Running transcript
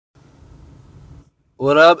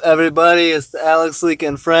What up, everybody? It's the Alex Leak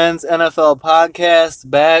and Friends NFL podcast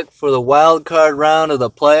back for the wild card round of the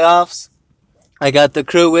playoffs. I got the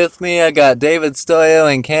crew with me. I got David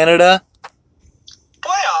Stoyo in Canada.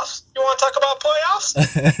 Playoffs? You want to talk about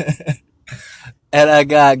playoffs? And I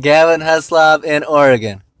got Gavin Heslop in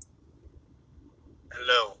Oregon.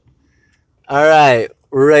 Hello. All right,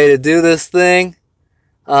 we're ready to do this thing.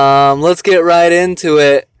 Let's get right into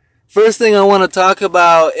it. First thing I want to talk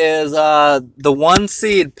about is the one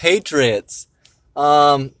seed Patriots.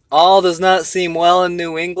 All does not seem well in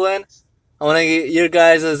New England. I want to get your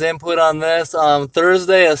guys' input on this.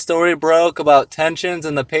 Thursday, a story broke about tensions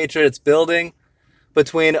in the Patriots building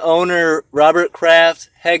between owner Robert Kraft,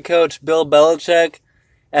 head coach Bill Belichick,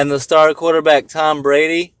 and the star quarterback Tom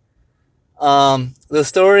Brady. The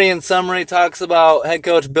story in summary talks about head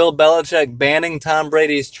coach Bill Belichick banning Tom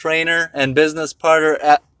Brady's trainer and business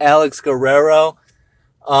partner Alex Guerrero,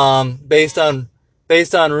 based on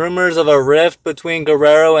rumors of a rift between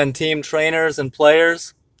Guerrero and team trainers and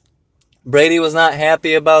players. Brady was not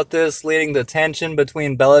happy about this, leading to tension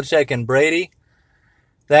between Belichick and Brady.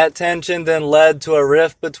 That tension then led to a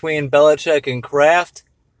rift between Belichick and Kraft,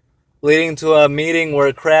 leading to a meeting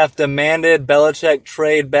where Kraft demanded Belichick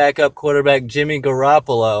trade backup quarterback Jimmy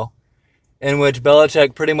Garoppolo, in which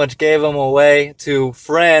Belichick pretty much gave him away to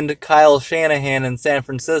friend Kyle Shanahan in San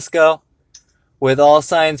Francisco, with all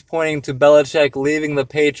signs pointing to Belichick leaving the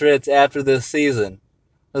Patriots after this season.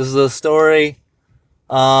 This is a story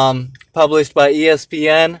published by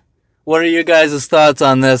ESPN. What are your guys' thoughts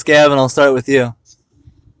on this? Gavin, I'll start with you.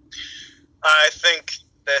 I think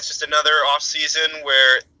that's just another offseason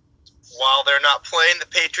where, while they're not playing, the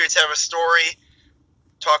Patriots have a story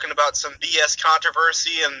talking about some BS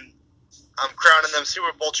controversy, and I'm crowning them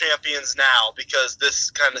Super Bowl champions now because this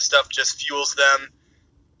kind of stuff just fuels them.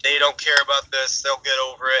 They don't care about this; they'll get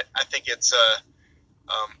over it. I think it's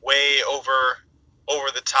way over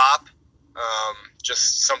the top.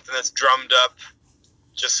 Just something that's drummed up,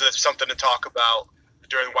 just something to talk about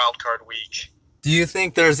during Wild Card Week. Do you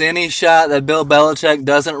think there's any shot that Bill Belichick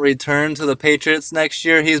doesn't return to the Patriots next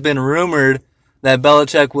year? He's been rumored that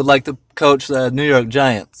Belichick would like to coach the New York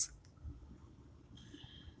Giants.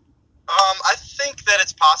 I think that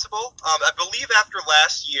it's possible. I believe after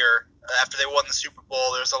last year, after they won the Super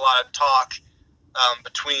Bowl, there was a lot of talk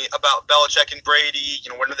about Belichick and Brady.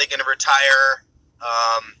 When are they going to retire?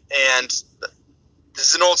 And this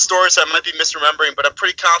is an old story, so I might be misremembering, but I'm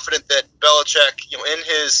pretty confident that Belichick, in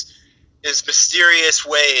his mysterious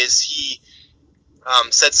ways, he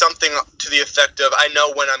said something to the effect of, "I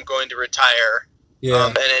know when I'm going to retire." Yeah.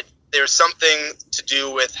 And there's something to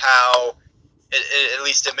do with how, at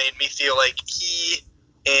least it made me feel like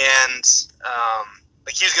and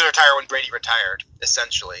he was going to retire when Brady retired.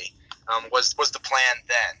 Essentially, was the plan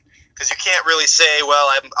then? Because you can't really say, "Well,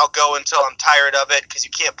 I'll go until I'm tired of it," because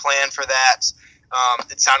you can't plan for that.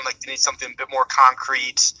 It sounded like they need something a bit more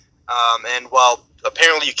concrete. And while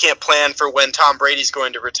apparently you can't plan for when Tom Brady's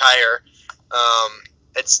going to retire,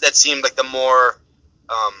 that seemed like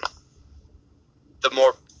um,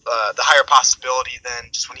 the higher possibility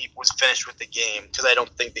than just when he was finished with the game, because I don't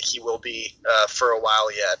think that he will be for a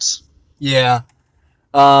while yet. Yeah.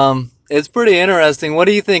 It's pretty interesting. What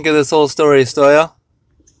do you think of this whole story, Stoya?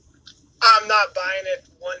 I'm not buying it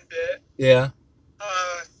one bit. Yeah.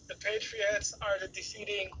 The Patriots are the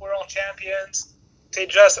defeating world champions. They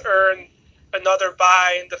just earned another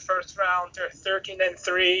bye in the first round. They're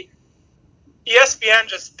 13-3. ESPN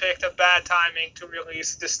just picked a bad timing to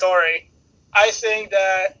release the story. I think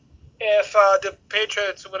that if the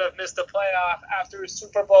Patriots would have missed the playoff after a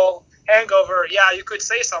Super Bowl hangover, yeah, you could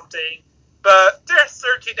say something. But they're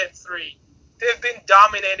 13-3. They've been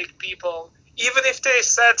dominating people. Even if they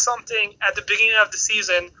said something at the beginning of the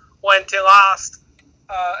season when they lost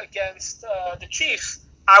against the Chiefs,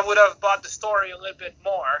 I would have bought the story a little bit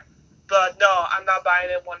more. But no, I'm not buying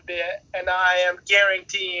it one bit, and I am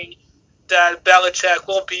guaranteeing that Belichick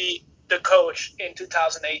will be the coach in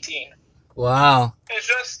 2018. Wow. It's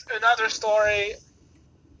just another story.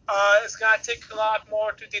 It's going to take a lot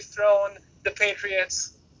more to dethrone the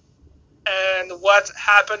Patriots. And what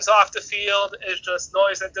happens off the field is just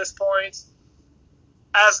noise at this point.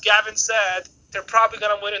 As Gavin said, they're probably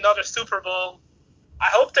going to win another Super Bowl. I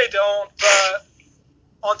hope they don't, but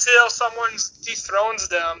until someone dethrones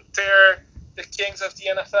them, they're the kings of the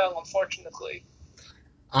NFL, unfortunately.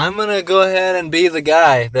 I'm going to go ahead and be the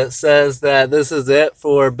guy that says that this is it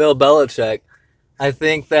for Bill Belichick. I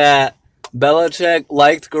think that Belichick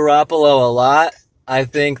liked Garoppolo a lot. I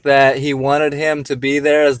think that he wanted him to be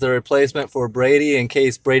there as the replacement for Brady in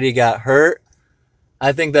case Brady got hurt.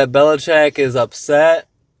 I think that Belichick is upset,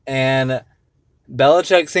 and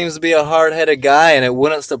Belichick seems to be a hard-headed guy, and it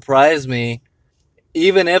wouldn't surprise me,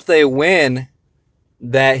 even if they win,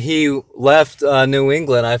 that he left New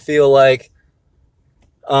England. I feel like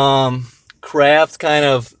Kraft kind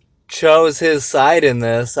of chose his side in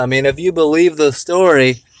this. I mean, if you believe the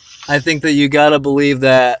story, I think that you got to believe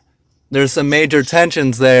that there's some major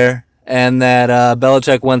tensions there and that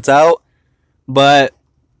Belichick wants out. But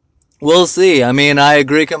we'll see. I mean, I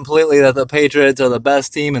agree completely that the Patriots are the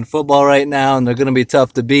best team in football right now, and they're going to be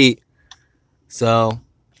tough to beat. So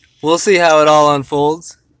we'll see how it all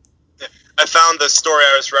unfolds. I found the story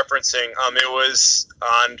I was referencing. It was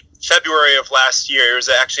on February of last year. It was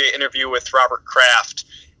actually an interview with Robert Kraft,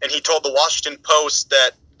 and he told the Washington Post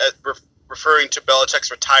that, referring to Belichick's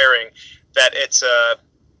retiring, that it's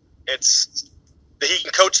that he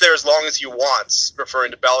can coach there as long as he wants,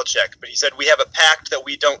 referring to Belichick. But he said, we have a pact that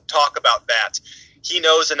we don't talk about that. He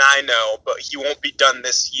knows and I know, but he won't be done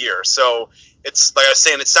this year. So it's like I was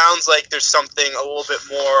saying, it sounds like there's something a little bit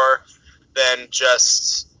more than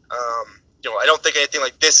just, I don't think anything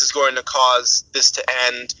like this is going to cause this to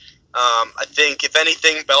end. I think, if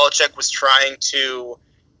anything, Belichick was trying to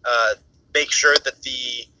make sure that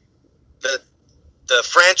the the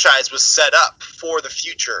franchise was set up for the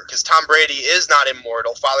future, because Tom Brady is not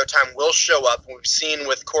immortal. Father Time will show up. We've seen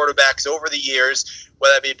with quarterbacks over the years,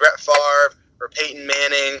 whether it be Brett Favre or Peyton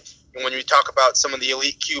Manning, and when you talk about some of the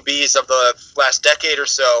elite QBs of the last decade or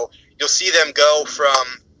so, you'll see them go from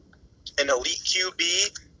an elite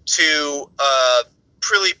QB to a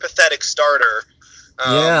pretty pathetic starter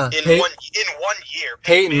Yeah, in one year.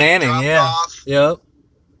 Peyton Peyton Manning Manning. dropped Yeah. off. Yep.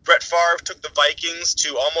 Brett Favre took the Vikings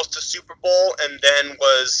to almost a Super Bowl and then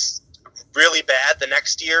was really bad the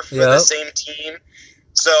next year for the Yep. same team.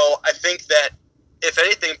 So I think that, if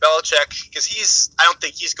anything, Belichick, because I don't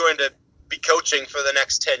think he's going to be coaching for the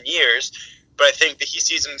next 10 years, but I think that he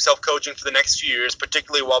sees himself coaching for the next few years,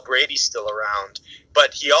 particularly while Brady's still around.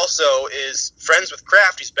 But he also is friends with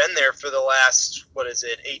Kraft. He's been there for the last,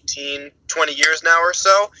 18, 20 years now or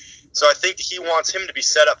so. So I think that he wants him to be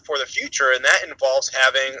set up for the future, and that involves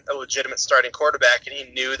having a legitimate starting quarterback, and he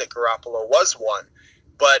knew that Garoppolo was one.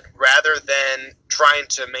 But rather than trying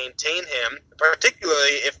to maintain him,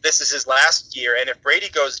 particularly if this is his last year, and if Brady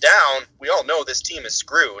goes down, we all know this team is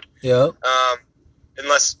screwed. Yep.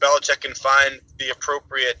 Unless Belichick can find the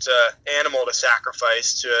appropriate animal to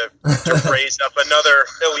sacrifice to raise up another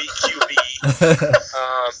elite QB.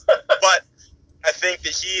 But I think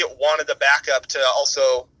that he wanted the backup to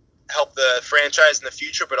also help the franchise in the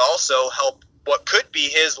future, but also help what could be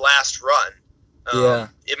his last run. Yeah.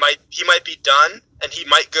 He might be done, and he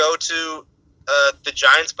might go to the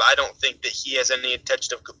Giants, but I don't think that he has any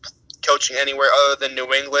intention of coaching anywhere other than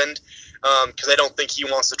New England, because I don't think he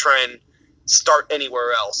wants to try and start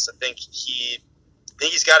anywhere else. I think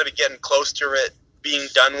he's got to be getting close to it, being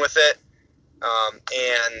done with it,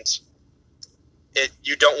 and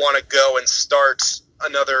you don't want to go and start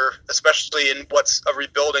another, especially in what's a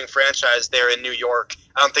rebuilding franchise there in New York.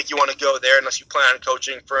 I don't think you want to go there unless you plan on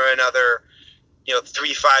coaching for another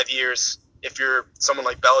 3-5 years. If you're someone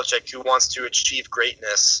like Belichick who wants to achieve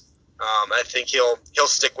greatness, I think he'll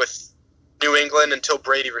stick with New England until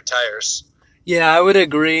Brady retires. Yeah, I would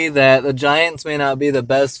agree that the Giants may not be the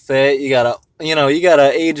best fit. You got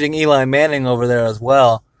a aging Eli Manning over there as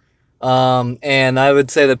well. And I would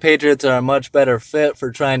say the Patriots are a much better fit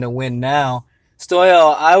for trying to win now.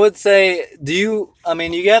 Stoyo, I would say, you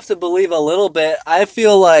have to believe a little bit. I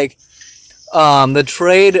feel like the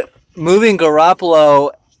trade, moving Garoppolo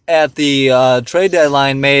at the trade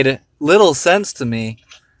deadline made little sense to me.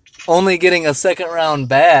 Only getting a second round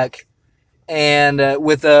back, and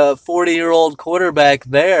with a 40-year-old quarterback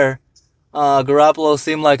there, Garoppolo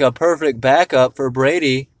seemed like a perfect backup for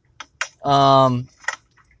Brady. Um,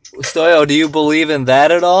 Stoyo, do you believe in that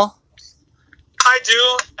at all? I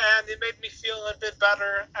do, and it made me feel a bit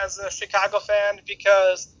better as a Chicago fan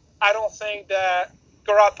because I don't think that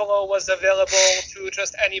Garoppolo was available to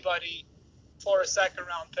just anybody for a second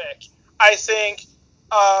round pick. I think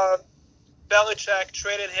Belichick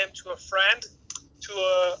traded him to a friend, to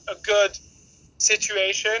a good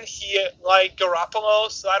situation. He liked Garoppolo,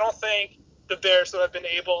 so I don't think the Bears would have been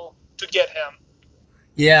able to get him.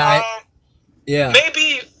 Yeah, yeah,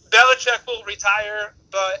 Maybe Belichick will retire,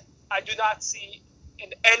 but I do not see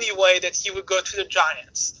in any way that he would go to the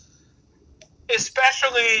Giants,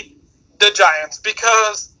 especially the Giants,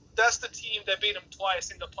 because that's the team that beat him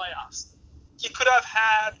twice in the playoffs. He could have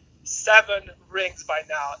had 7 rings by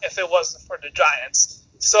now if it wasn't for the Giants.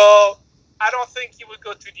 So I don't think he would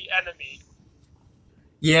go to the enemy.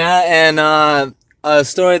 yeah. And a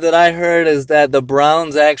story that I heard is that the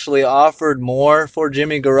Browns actually offered more for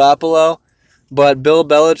Jimmy Garoppolo but Bill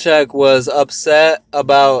Belichick was upset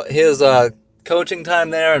about his coaching time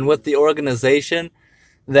there and with the organization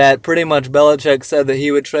that pretty much Belichick said that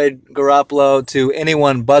he would trade Garoppolo to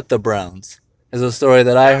anyone but the Browns, is a story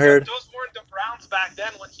that I heard. Those weren't the Browns back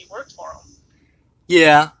then when he worked for them.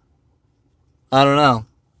 Yeah, I don't know.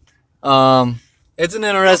 It's an You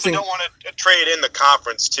also interesting. don't want to trade in the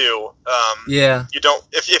conference too. Yeah, You don't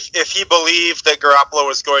if he believed that Garoppolo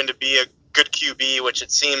was going to be a good QB, which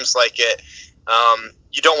it seems like it.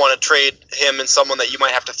 You don't want to trade him and someone that you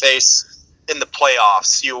might have to face in the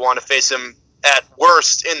playoffs. You want to face him at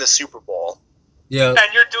worst in the Super Bowl. yeah.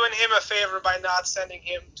 And you're doing him a favor by not sending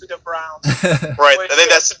him to the Browns, Right. which I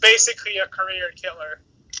think is basically a career killer.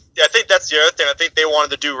 Yeah, I think that's the other thing. I think they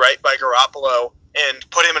wanted to do right by Garoppolo and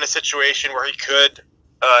put him in a situation where he could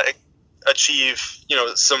achieve,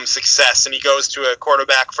 some success. And he goes to a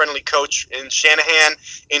quarterback-friendly coach in Shanahan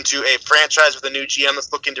into a franchise with a new GM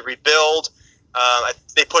that's looking to rebuild.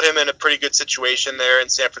 They put him in a pretty good situation there in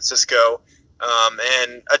San Francisco.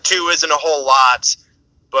 And a 2 isn't a whole lot,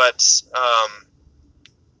 but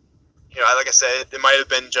like I said, it might have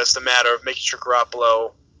been just a matter of making sure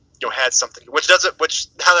Garoppolo, had something. Which now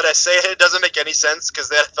that I say it, it doesn't make any sense because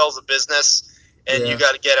the NFL's a business, and you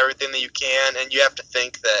got to get everything that you can, and you have to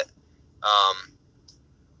think that,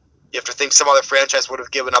 some other franchise would have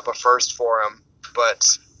given up a first for him,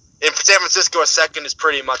 but in San Francisco, a second is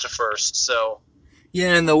pretty much a first. So.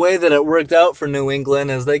 Yeah, and the way that it worked out for New England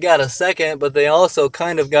is they got a second, but they also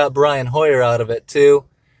kind of got Brian Hoyer out of it too.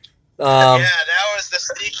 Yeah, that was the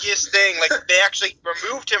sneakiest thing. Like, they actually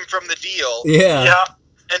removed him from the deal. Yeah.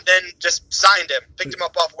 And then just signed him, picked him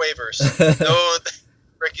up off waivers. No,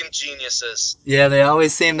 freaking geniuses. Yeah, they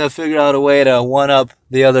always seem to figure out a way to one up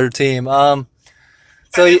the other team. And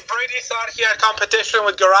if Brady thought he had competition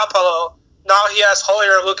with Garoppolo, now he has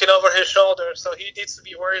Hoyer looking over his shoulder, so he needs to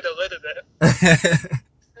be worried a little bit.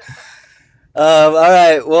 All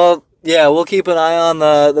right. Well, yeah, we'll keep an eye on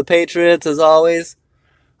the Patriots as always.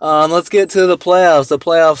 Let's get to the playoffs. The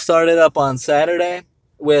playoffs started up on Saturday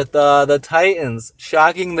with the Titans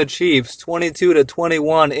shocking the Chiefs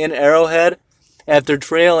 22-21 in Arrowhead after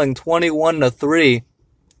trailing 21-3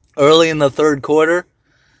 early in the third quarter.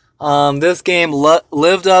 This game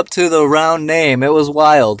lived up to the round name. It was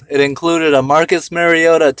wild. It included a Marcus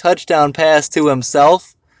Mariota touchdown pass to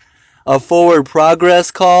himself, a forward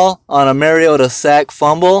progress call on a Mariota sack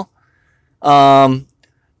fumble.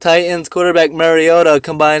 Titans quarterback Mariota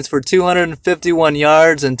combines for 251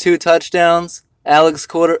 yards and 2 touchdowns.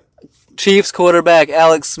 Chiefs quarterback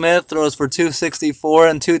Alex Smith throws for 264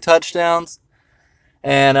 and 2 touchdowns.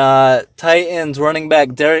 And Titans running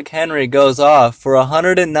back Derrick Henry goes off for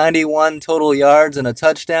 191 total yards and a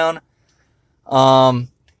touchdown,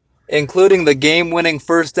 including the game-winning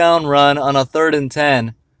first down run on a 3rd and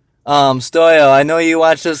 10. Stoyo, I know you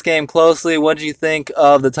watched this game closely. What did you think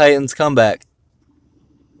of the Titans' comeback?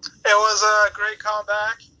 It was a great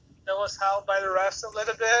comeback. It was held by the refs a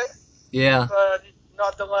little bit. Yeah. But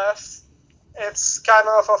nonetheless, it's kind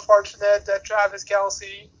of unfortunate that Travis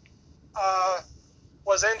Kelce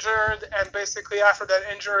was injured, and basically after that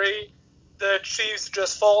injury, the Chiefs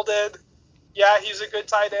just folded. Yeah, he's a good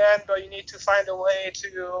tight end, but you need to find a way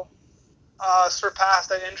to surpass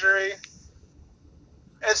that injury.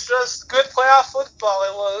 It's just good playoff football.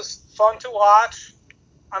 It was fun to watch.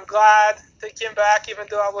 I'm glad they came back, even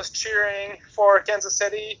though I was cheering for Kansas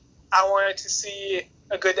City. I wanted to see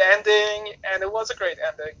a good ending, and it was a great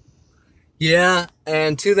ending. Yeah,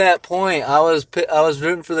 and to that point, I was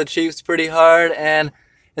rooting for the Chiefs pretty hard, and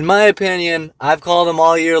in my opinion, I've called him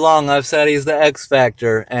all year long. I've said he's the X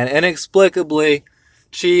factor, and inexplicably,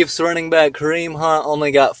 Chiefs running back Kareem Hunt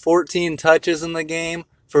only got 14 touches in the game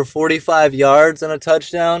for 45 yards and a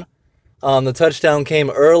touchdown. The touchdown came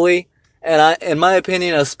early, and in my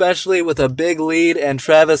opinion, especially with a big lead and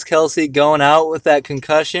Travis Kelce going out with that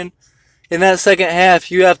concussion, in that second half,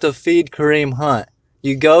 you have to feed Kareem Hunt.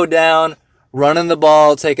 You go down, running the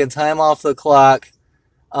ball, taking time off the clock.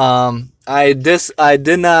 I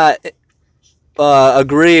did not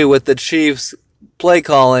agree with the Chiefs' play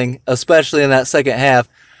calling, especially in that second half.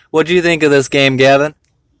 What do you think of this game, Gavin?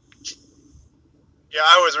 Yeah,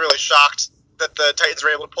 I was really shocked that the Titans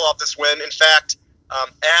were able to pull off this win. In fact,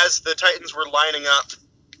 as the Titans were lining up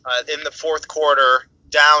in the fourth quarter,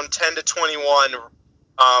 down 10-21,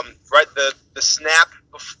 the snap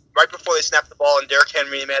right before they snapped the ball and Derrick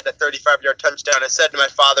Henry made that 35-yard touchdown, I said to my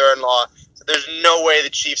father-in-law, "There's no way the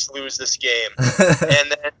Chiefs lose this game."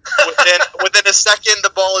 And then within a second,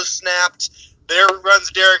 the ball is snapped. There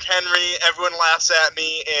runs Derrick Henry. Everyone laughs at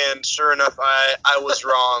me, and sure enough, I was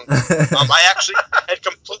wrong. I actually had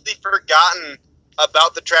completely forgotten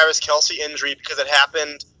about the Travis Kelce injury because it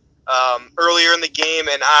happened earlier in the game,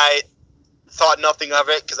 and I thought nothing of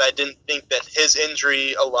it because I didn't think that his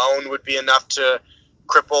injury alone would be enough to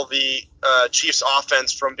cripple the Chiefs'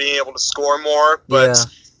 offense from being able to score more. But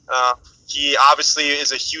he obviously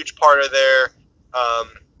is a huge part of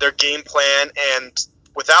their game plan, and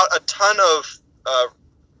without a ton of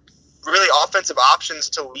really offensive options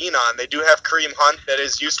to lean on. They do have Kareem Hunt that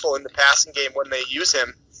is useful in the passing game when they use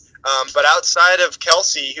him. But outside of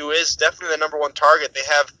Kelce, who is definitely the number one target, they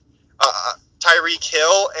have Tyreek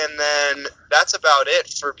Hill, and then that's about it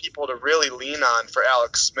for people to really lean on for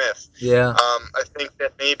Alex Smith. Yeah. I think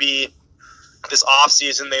that maybe this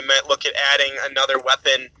offseason they might look at adding another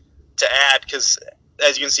weapon to add because,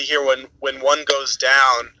 as you can see here, when one goes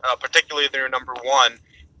down, particularly their number one,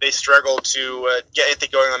 they struggle to get anything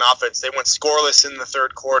going on offense. They went scoreless in the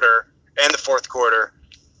third quarter and the fourth quarter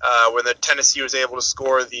when the Tennessee was able to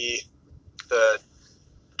score the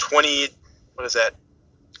 20. What is that?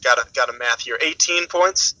 Got a math here. 18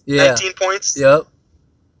 points. Yeah. 19 points. Yep.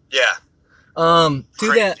 Yeah.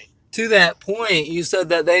 To that point, you said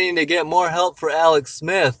that they need to get more help for Alex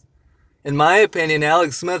Smith. In my opinion,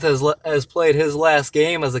 Alex Smith has played his last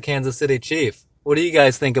game as a Kansas City Chief. What do you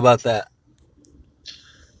guys think about that?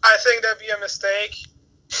 I think that'd be a mistake.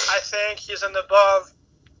 I think he's an above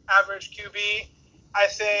average QB. I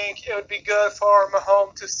think it would be good for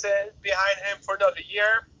Mahomes to sit behind him for another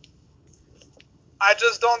year. I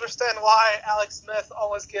just don't understand why Alex Smith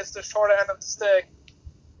always gets the short end of the stick.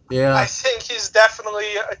 Yeah. I think he's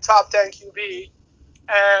definitely a top 10 QB.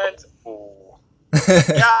 And,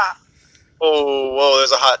 yeah. Oh, whoa,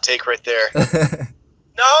 there's a hot take right there.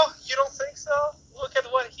 No, you don't think so? Look at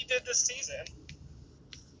what he did this season.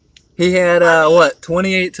 He had,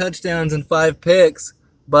 28 touchdowns and 5 picks,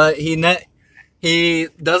 but he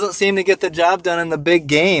doesn't seem to get the job done in the big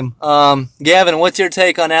game. Gavin, what's your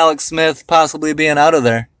take on Alex Smith possibly being out of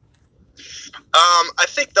there? I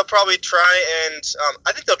think they'll probably try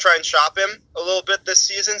and shop him a little bit this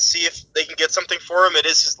season, see if they can get something for him. It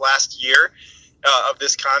is his last year of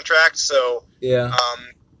this contract, so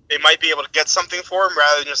they might be able to get something for him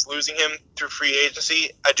rather than just losing him through free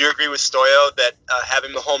agency. I do agree with Stoyo that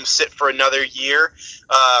having Mahomes sit for another year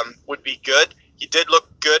would be good. He did look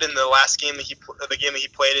good in the last game that he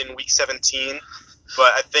played in Week 17,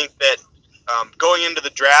 but I think that going into the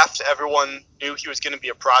draft, everyone knew he was going to be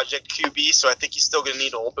a project QB, so I think he's still going to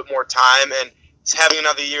need a little bit more time. And having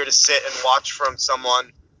another year to sit and watch from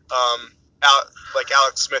someone like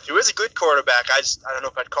Alex Smith, who is a good quarterback, I don't know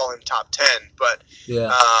if I'd call him top 10, but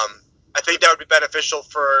I think that would be beneficial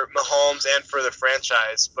for Mahomes and for the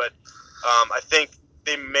franchise. But I think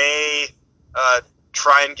they may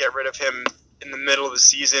try and get rid of him in the middle of the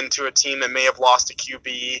season to a team that may have lost a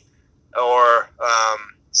QB or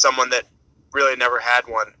someone that really never had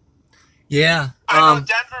one. Yeah. I know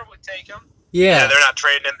Denver would take him. Yeah, they're not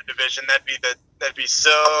trading in the division. That'd be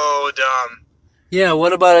so dumb. Yeah,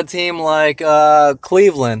 what about a team like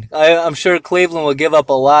Cleveland? I'm sure Cleveland would give up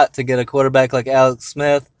a lot to get a quarterback like Alex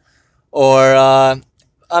Smith. Or,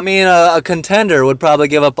 a contender would probably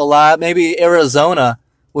give up a lot. Maybe Arizona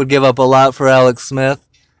would give up a lot for Alex Smith.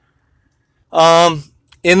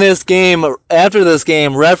 In this game, after this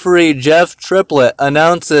game, referee Jeff Triplett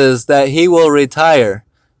announces that he will retire,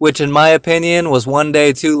 which in my opinion was one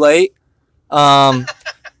day too late.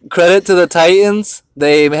 Credit to the Titans.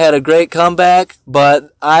 They had a great comeback,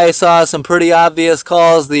 but I saw some pretty obvious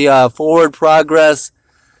calls. The forward progress,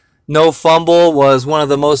 no fumble was one of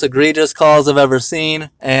the most egregious calls I've ever seen,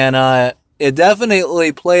 and it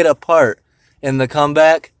definitely played a part in the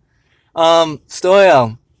comeback.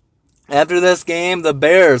 Stoyo, after this game, the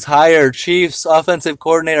Bears hired Chiefs offensive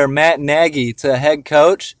coordinator Matt Nagy to head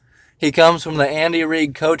coach. He comes from the Andy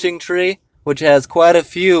Reid coaching tree, which has quite a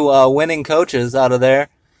few winning coaches out of there.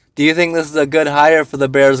 Do you think this is a good hire for the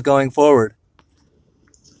Bears going forward?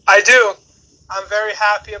 I do. I'm very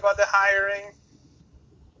happy about the hiring.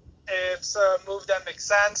 It's a move that makes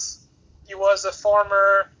sense. He was a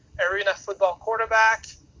former arena football quarterback.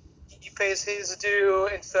 He pays his due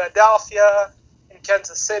in Philadelphia, in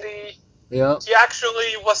Kansas City. Yep. He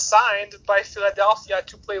actually was signed by Philadelphia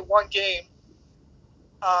to play one game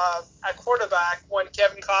at quarterback when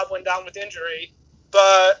Kevin Cobb went down with injury.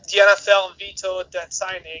 But the NFL vetoed that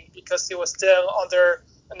signing because he was still under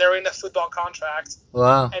an arena football contract.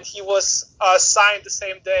 Wow. And he was signed the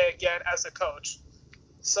same day again as a coach.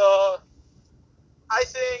 So I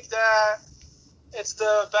think that it's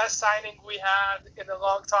the best signing we had in a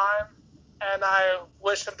long time, and I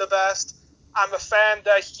wish him the best. I'm a fan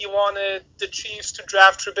that he wanted the Chiefs to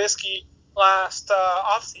draft Trubisky last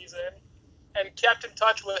offseason, and kept in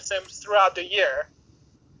touch with him throughout the year.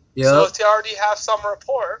 So Yep. they already have some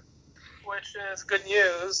rapport, which is good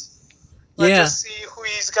news. Let's Yeah. just see who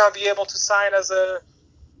he's going to be able to sign as a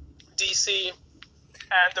DC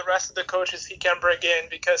and the rest of the coaches he can bring in,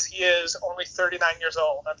 because he is only 39 years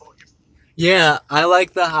old, I believe. Yeah, I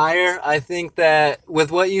like the hire. I think that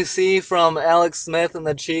with what you see from Alex Smith and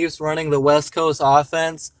the Chiefs running the West Coast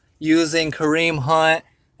offense, using Kareem Hunt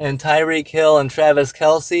and Tyreek Hill and Travis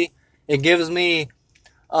Kelce, it gives me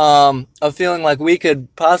a feeling like we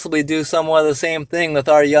could possibly do somewhat of the same thing with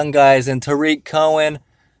our young guys and Tariq Cohen,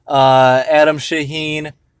 Adam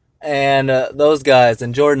Shaheen, and those guys,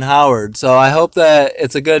 and Jordan Howard. So I hope that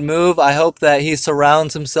it's a good move. I hope that he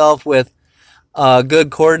surrounds himself with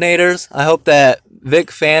good coordinators. I hope that Vic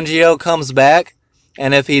Fangio comes back,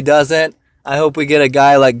 and if he doesn't, I hope we get a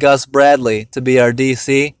guy like Gus Bradley to be our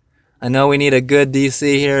DC. I know we need a good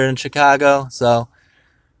DC here in Chicago, so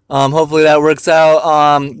hopefully that works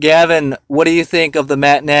out. Gavin, what do you think of the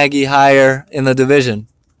Matt Nagy hire in the division?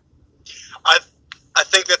 I I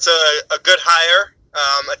think that's a good hire.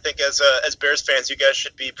 I think as Bears fans, you guys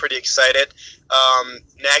should be pretty excited.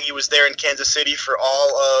 Nagy was there in Kansas City for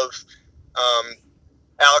all of um,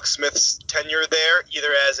 Alex Smith's tenure there, either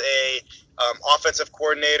as a offensive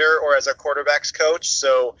coordinator or as a quarterbacks coach.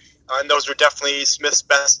 So, and those are definitely Smith's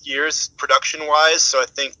best years production wise. So I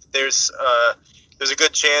think there's a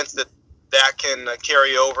good chance that that can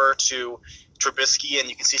carry over to Trubisky, and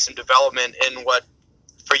you can see some development in what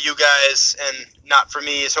for you guys and not for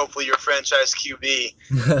me is hopefully your franchise QB.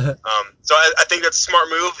 So I think that's a smart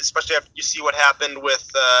move, especially after you see what happened with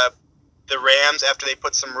the Rams after they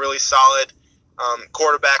put some really solid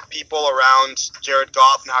quarterback people around Jared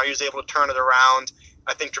Goff and how he was able to turn it around.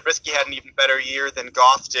 I think Trubisky had an even better year than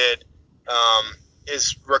Goff did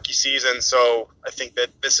his rookie season. So I think that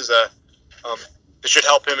this should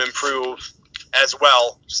help him improve as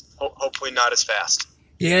well, just hopefully not as fast.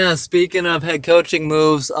 Yeah, speaking of head coaching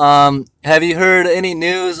moves, have you heard any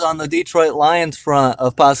news on the Detroit Lions front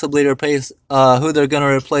of possibly replace who they're going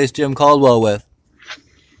to replace Jim Caldwell with?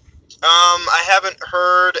 I haven't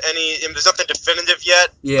heard any. There's nothing definitive yet.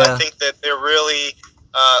 I Yeah. think that they're really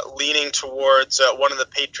leaning towards one of the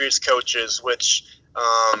Patriots coaches, which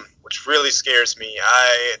really scares me.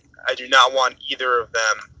 I do not want either of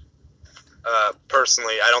them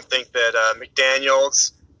personally. I don't think that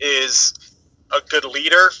McDaniels is a good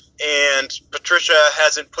leader, and Patricia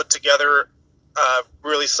hasn't put together a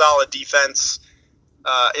really solid defense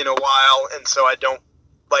in a while, and so I don't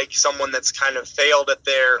like someone that's kind of failed at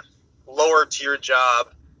their lower tier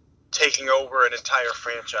job taking over an entire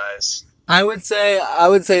franchise. I would say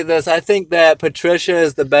this. I think that Patricia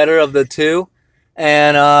is the better of the two.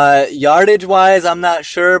 And yardage wise, I'm not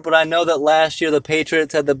sure, but I know that last year the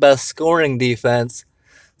Patriots had the best scoring defense.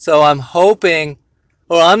 So I'm hoping,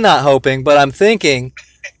 or I'm not hoping, but I'm thinking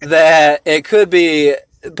that it could be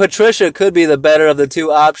Patricia could be the better of the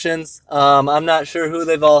two options. I'm not sure who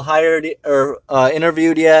they've all hired or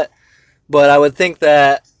interviewed yet, but I would think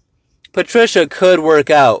that Patricia could work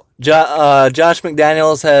out. Josh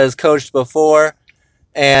McDaniels has coached before,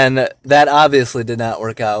 and that obviously did not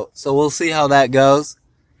work out. So we'll see how that goes.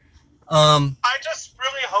 I just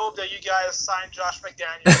really hope that you guys sign Josh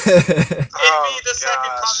McDaniels. It'd be the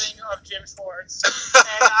second coming of Jim Schwartz, and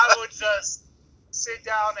I would just sit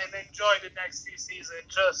down and enjoy the next few seasons.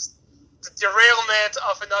 Just the derailment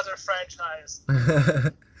of another franchise.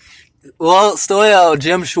 Well, Stoyo,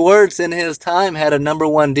 Jim Schwartz in his time had a number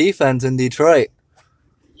one defense in Detroit.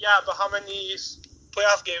 Yeah, but how many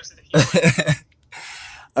playoff games did he win?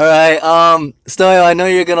 All right, Stoyo, I know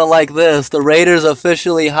you're gonna like this. The Raiders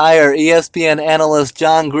officially hire ESPN analyst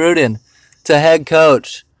John Gruden to head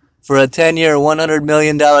coach for a 10-year, $100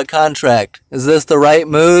 million contract. Is this the right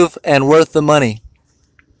move and worth the money?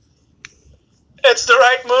 It's the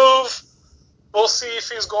right move. We'll see if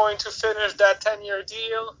he's going to finish that 10-year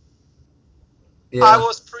deal. Yeah. I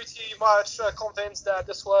was pretty much convinced that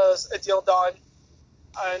this was a deal done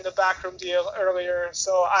in the backroom deal earlier,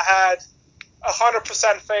 so I had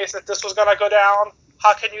 100% faith that this was going to go down.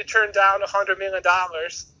 How can you turn down $100 million?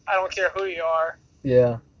 I don't care who you are.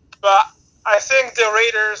 Yeah. But I think the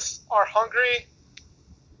Raiders are hungry.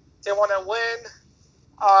 They want to win.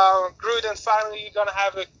 Gruden finally going to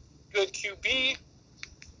have a good QB.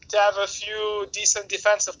 To have a few decent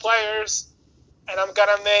defensive players. And I'm going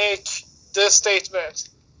to make this statement.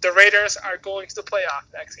 The Raiders are going to the playoff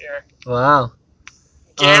next year. Wow.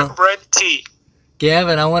 Guarantee.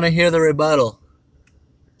 Gavin, I want to hear the rebuttal.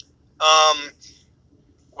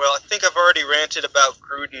 Well, I think I've already ranted about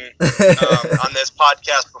Gruden on this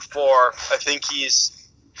podcast before. I think he's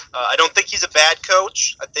I don't think he's a bad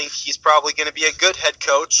coach. I think he's probably going to be a good head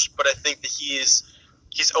coach, but I think that he's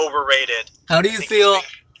overrated. How do you feel?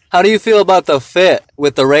 How do you feel about the fit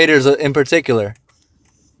with the Raiders in particular?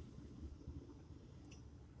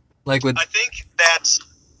 Like with I think that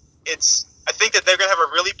I think that they're going to have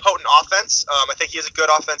a really potent offense. I think he is a good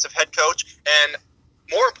offensive head coach, and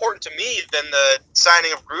more important to me than the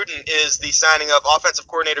signing of Gruden is the signing of offensive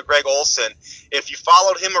coordinator Greg Olson. If you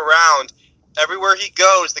followed him around, everywhere he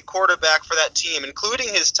goes, the quarterback for that team, including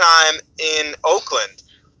his time in Oakland,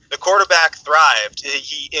 the quarterback thrived.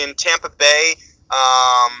 He in Tampa Bay.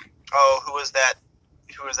 Who was that?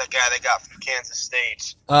 Who was that guy they got from Kansas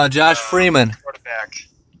State? Josh Freeman. Quarterback.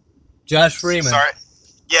 Josh Freeman. Sorry.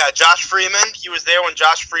 Yeah, Josh Freeman. He was there when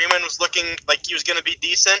Josh Freeman was looking like he was going to be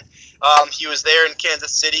decent. He was there in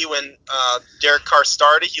Kansas City when Derek Carr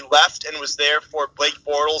started. He left and was there for Blake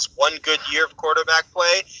Bortles' one good year of quarterback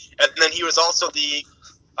play. And then he was also the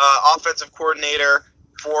offensive coordinator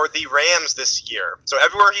for the Rams this year. So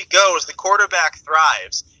everywhere he goes, the quarterback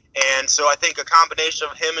thrives. And so I think a combination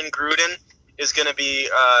of him and Gruden is going to be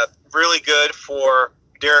really good for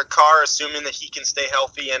Derek Carr, assuming that he can stay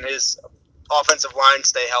healthy and his offensive line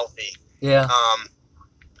stay healthy. Yeah.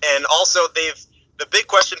 And also the big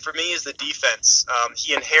question for me is the defense.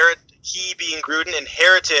 He being Gruden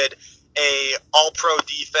inherited a all-pro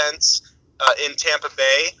defense in Tampa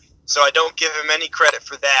Bay, so I don't give him any credit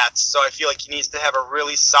for that. So I feel like he needs to have a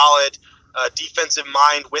really solid defensive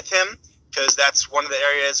mind with him, because that's one of the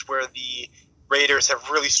areas where the Raiders have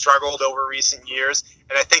really struggled over recent years.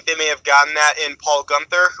 And I think they may have gotten that in Paul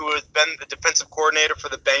Gunther, who has been the defensive coordinator for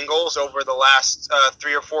the Bengals over the last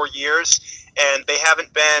 3 or 4 years. And they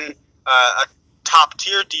haven't been a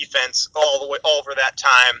top-tier defense all the way over that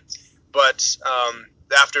time. But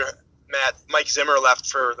after Mike Zimmer left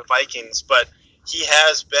for the Vikings, but he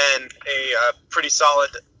has been a pretty solid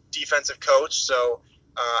defensive coach. So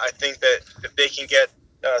I think that if they can get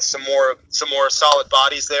some more solid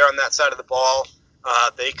bodies there on that side of the ball,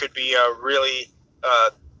 they could be a really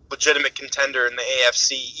legitimate contender in the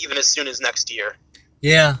AFC even as soon as next year.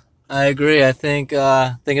 Yeah, I agree. I think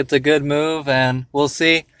it's a good move, and we'll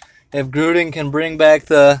see if Gruden can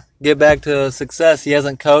get back to success. He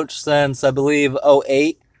hasn't coached since I believe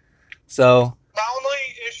 2008. So My only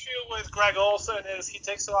issue with Greg Olson is he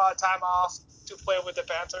takes a lot of time off to play with the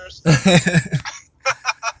Panthers.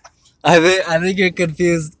 I think you're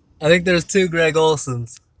confused. I think there's two Greg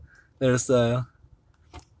Olsons. There's I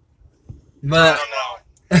but don't know.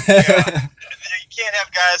 Yeah, you can't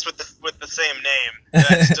have guys with the same name.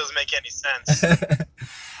 That just doesn't make any sense.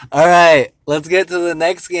 All right, let's get to the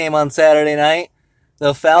next game on Saturday night.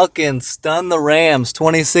 The Falcons stun the Rams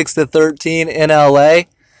 26-13 in LA.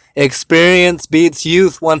 Experience beats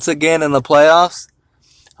youth once again in the playoffs.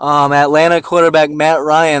 Atlanta quarterback Matt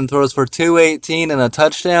Ryan throws for 218 and a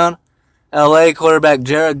touchdown. LA quarterback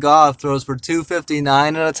Jared Goff throws for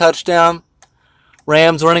 259 and a touchdown.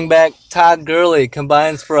 Rams running back Todd Gurley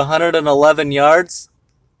combines for 111 yards.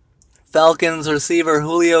 Falcons receiver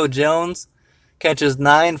Julio Jones catches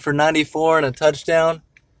 9 for 94 and a touchdown.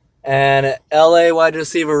 And LA wide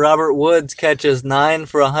receiver Robert Woods catches 9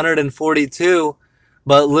 for 142,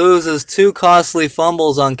 but loses 2 costly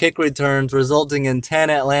fumbles on kick returns, resulting in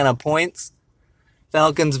 10 Atlanta points.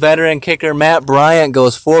 Falcons veteran kicker Matt Bryant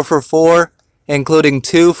goes 4 for 4, including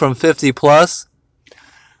 2 from 50 plus.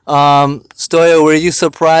 Stoyo, were you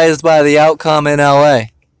surprised by the outcome in LA?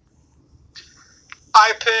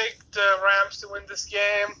 I picked the Rams to win this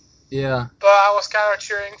game. Yeah. But I was kind of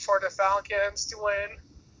cheering for the Falcons to win.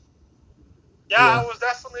 Yeah, I was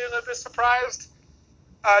definitely a little bit surprised.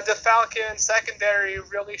 The Falcons secondary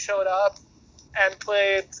really showed up and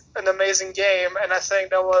played an amazing game, and I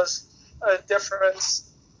think that was a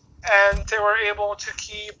difference. And they were able to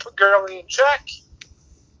keep Gurley in check.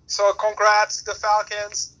 So congrats to the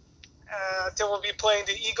Falcons. They will be playing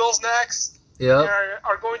the Eagles next. Yep. They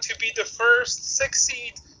are going to be the first 6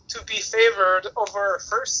 seed to be favored over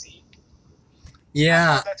first seed.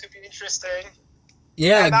 Yeah. I found that to be interesting.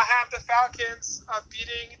 Yeah. And I have the Falcons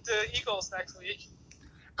beating the Eagles next week.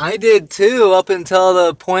 I did too, up until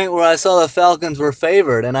the point where I saw the Falcons were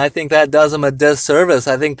favored, and I think that does them a disservice.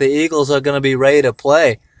 I think the Eagles are going to be ready to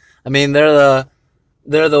play. I mean, they're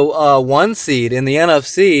the 1 seed in the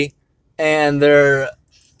NFC, and they're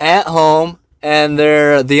at home, and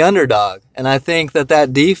they're the underdog. And I think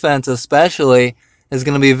that defense especially is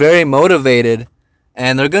going to be very motivated,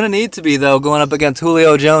 and they're going to need to be, though, going up against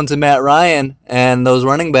Julio Jones and Matt Ryan and those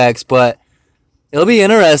running backs. But it'll be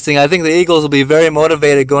interesting. I think the Eagles will be very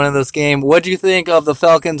motivated going into this game. What do you think of the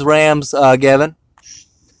Falcons-Rams, Gavin?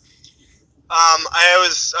 I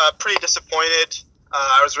was pretty disappointed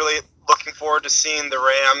I was really looking forward to seeing the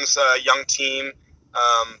Rams, young team,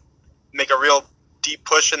 make a real deep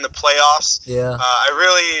push in the playoffs. Yeah.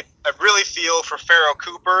 I really feel for Pharaoh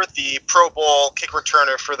Cooper, the Pro Bowl kick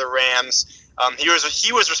returner for the Rams. He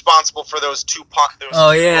was responsible for those two punt.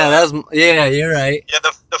 Yeah, you're right. Yeah,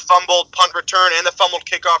 the fumbled punt return and the fumbled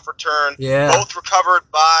kickoff return, Yeah. both recovered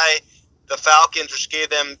by the Falcons, which gave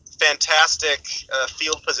them fantastic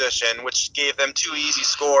field position, which gave them 2 easy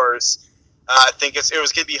scores. I think it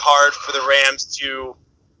was going to be hard for the Rams to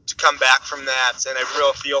come back from that, and I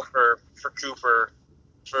really feel for Cooper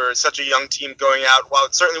for such a young team going out. While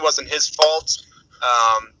it certainly wasn't his fault,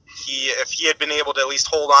 if he had been able to at least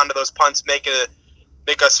hold on to those punts, make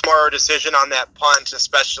a smarter decision on that punt,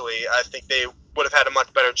 especially, I think they would have had a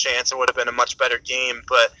much better chance. It would have been a much better game.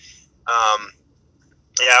 But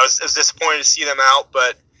yeah, I was disappointed to see them out.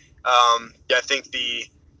 But yeah, I think the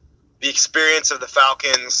experience of the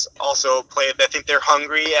Falcons also played. I think they're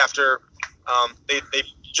hungry after they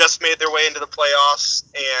just made their way into the playoffs,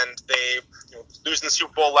 and they losing the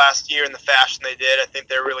Super Bowl last year in the fashion they did. I think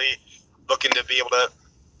they're really looking to be able to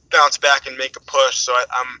bounce back and make a push. So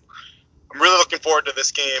I'm really looking forward to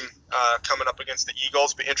this game coming up against the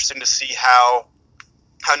Eagles. Be interesting to see how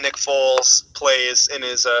Nick Foles plays in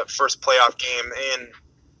his first playoff game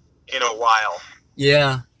in a while.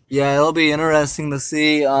 Yeah. Yeah, it'll be interesting to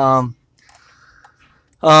see.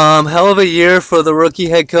 Hell of a year for the rookie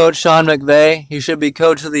head coach Sean McVay. He should be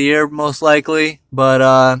coach of the year most likely, but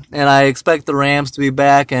and I expect the Rams to be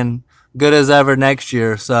back and good as ever next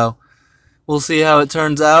year. So we'll see how it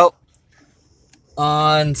turns out.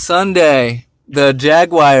 On Sunday, the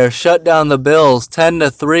Jaguars shut down the Bills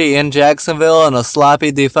 10-3 in Jacksonville in a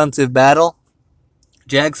sloppy defensive battle.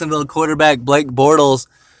 Jacksonville quarterback Blake Bortles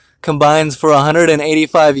combines for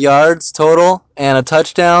 185 yards total and a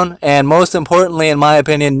touchdown, and most importantly, in my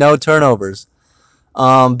opinion, no turnovers.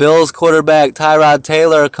 Bills quarterback Tyrod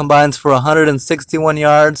Taylor combines for 161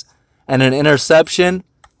 yards and an interception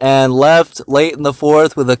and left late in the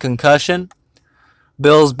fourth with a concussion.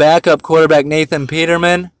 Bills backup quarterback Nathan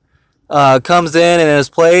Peterman comes in his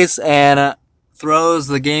place and throws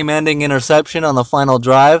the game-ending interception on the final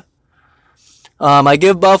drive. I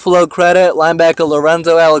give Buffalo credit. Linebacker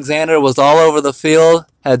Lorenzo Alexander was all over the field,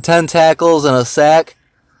 had 10 tackles and a sack.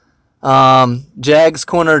 Jags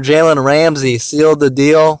corner Jalen Ramsey sealed the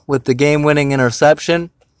deal with the game-winning interception,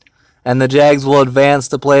 and the Jags will advance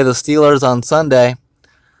to play the Steelers on Sunday.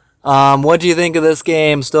 What do you think of this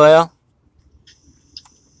game, Stoyo?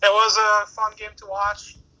 It was a fun game to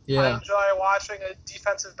watch. I Yeah. enjoy watching a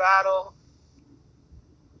defensive battle.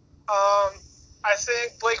 I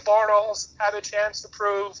think Blake Bortles had a chance to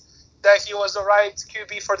prove that he was the right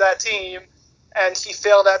QB for that team, and he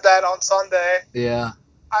failed at that on Sunday. Yeah.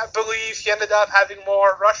 I believe he ended up having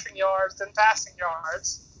more rushing yards than passing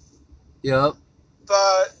yards. Yep.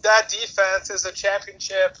 But that defense is a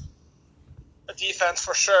championship defense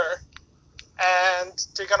for sure. And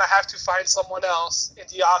they're going to have to find someone else in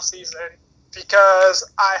the offseason because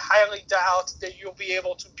I highly doubt that you'll be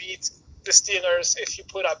able to beat the Steelers if you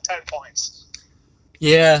put up 10 points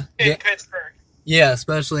Yeah. in Pittsburgh. Yeah,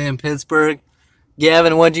 especially in Pittsburgh.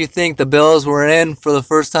 Gavin, what do you think? The Bills were in for the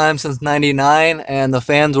first time since '99, and the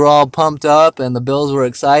fans were all pumped up, and the Bills were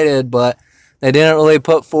excited, but they didn't really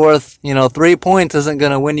put forth. 3 points isn't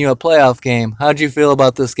going to win you a playoff game. How'd you feel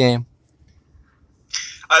about this game?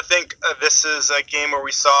 I think this is a game where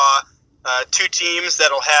we saw two teams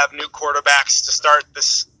that'll have new quarterbacks to start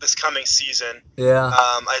this coming season. Yeah.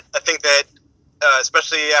 I think that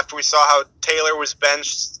especially after we saw how Taylor was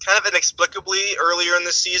benched kind of inexplicably earlier in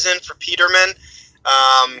the season for Peterman,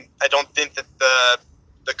 I don't think that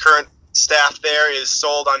the current staff there is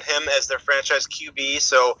sold on him as their franchise QB.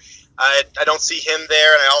 So I don't see him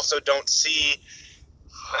there, and I also I don't see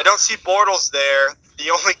Bortles there. The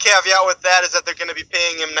only caveat with that is that they're going to be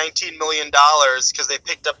paying him $19 million because they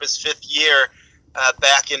picked up his fifth year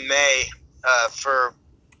back in May for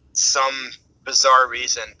some bizarre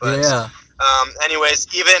reason. But Yeah. anyways,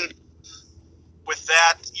 even with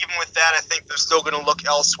that, I think they're still going to look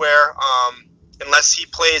elsewhere unless he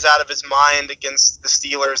plays out of his mind against the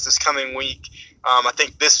Steelers this coming week. I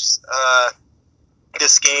think this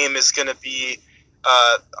game is going to be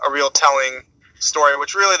a real telling story,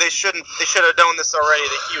 which really they should have known this already,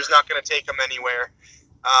 that he was not going to take them anywhere.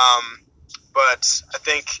 But I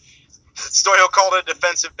think Stoyo called it a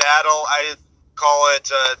defensive battle. I call it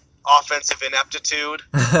offensive ineptitude.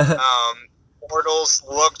 Bortles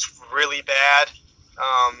looked really bad.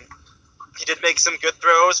 He did make some good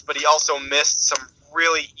throws, but he also missed some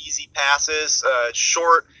really easy passes,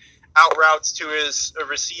 short out routes to his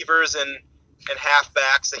receivers and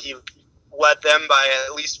halfbacks that he led them by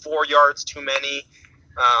at least 4 yards too many.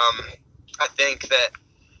 I think that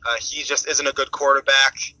he just isn't a good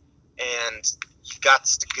quarterback, and he got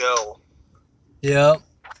to go. Yep,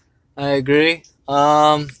 I agree.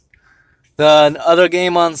 The other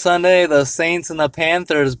game on Sunday, the Saints and the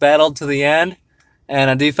Panthers battled to the end, and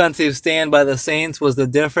a defensive stand by the Saints was the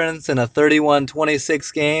difference in a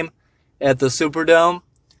 31-26 game at the Superdome.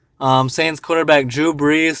 Saints quarterback Drew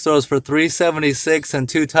Brees throws for 376 and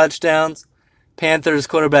 2 touchdowns. Panthers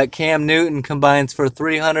quarterback Cam Newton combines for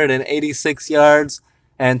 386 yards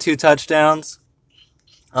and 2 touchdowns.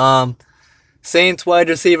 Saints wide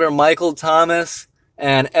receiver Michael Thomas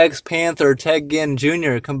and ex-Panther Ted Ginn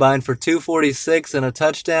Jr. combined for 246 and a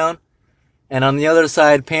touchdown. And on the other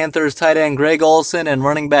side, Panthers tight end Greg Olsen and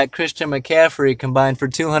running back Christian McCaffrey combined for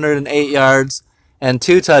 208 yards and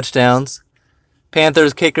 2 touchdowns.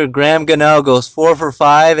 Panthers kicker Graham Gano goes 4 for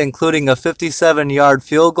 5, including a 57-yard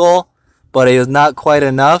field goal, but it is not quite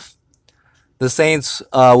enough. The Saints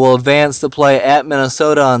will advance to play at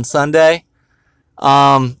Minnesota on Sunday.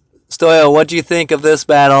 Stoyo, what do you think of this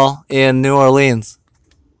battle in New Orleans?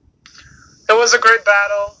 It was a great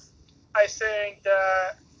battle. I think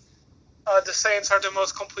that the Saints are the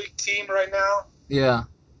most complete team right now. Yeah.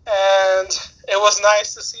 And it was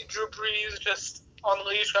nice to see Drew Brees just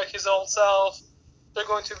unleash like his old self. They're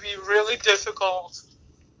going to be really difficult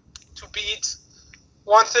to beat.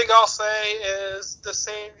 One thing I'll say is the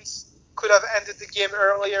Saints could have ended the game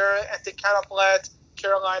earlier, and they kind of let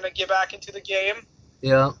Carolina get back into the game.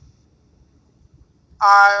 Yeah.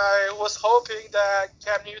 I was hoping that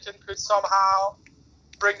Cam Newton could somehow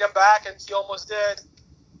bring them back, and he almost did.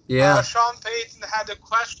 Yeah. Sean Payton had a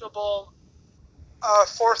questionable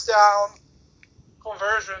fourth down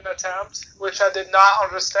conversion attempt, which I did not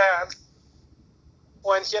understand,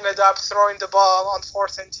 when he ended up throwing the ball on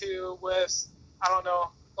 4th and 2 with, I don't know,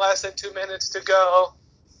 less than 2 minutes to go.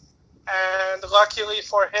 And luckily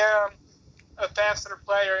for him, a Panther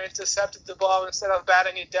player intercepted the ball instead of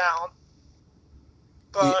batting it down.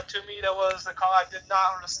 But to me, that was a call I did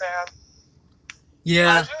not understand.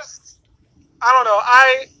 Yeah. I don't know.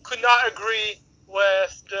 I could not agree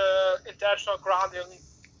with the intentional grounding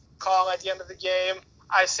call at the end of the game.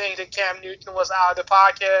 I think that Cam Newton was out of the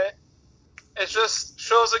pocket. It just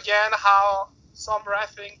shows again how some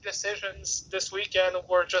reffing decisions this weekend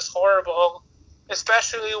were just horrible,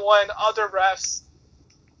 especially when other refs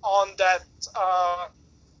on that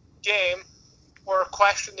game were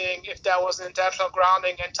questioning if that was an intentional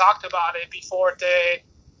grounding and talked about it before they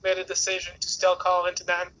made a decision to still call it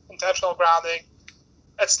an intentional grounding.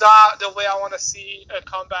 It's not the way I want to see a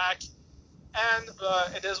comeback end,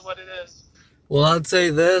 but it is what it is. Well, I'd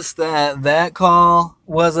say this, that call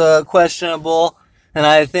was questionable, and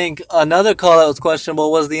I think another call that was questionable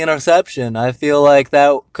was the interception. I feel like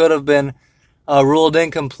that could have been ruled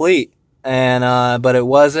incomplete, and but it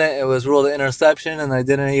wasn't. It was ruled an interception, and they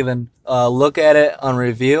didn't even look at it on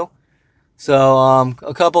review. So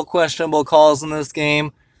a couple questionable calls in this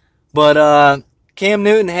game, but Cam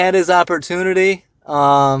Newton had his opportunity.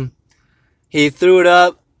 He threw it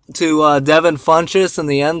up to Devin Funchess in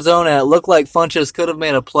the end zone, and it looked like Funchess could have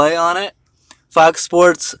made a play on it. Fox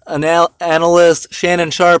Sports analyst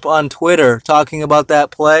Shannon Sharp on Twitter talking about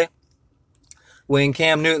that play when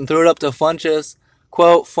Cam Newton threw it up to Funchess.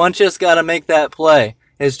 Quote, Funchess got to make that play.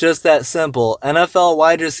 It's just that simple. NFL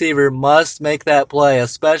wide receiver must make that play,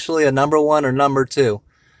 especially a number 1 or number 2.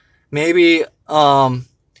 Maybe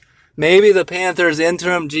maybe the Panthers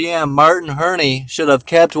interim GM Martin Hurney should have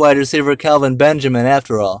kept wide receiver Kelvin Benjamin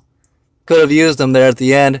after all. Could have used him there at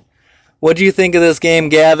the end. What do you think of this game,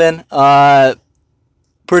 Gavin?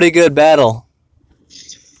 Pretty good battle.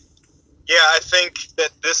 Yeah, I think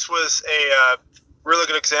that this was a really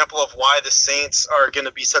good example of why the Saints are going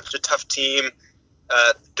to be such a tough team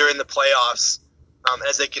during the playoffs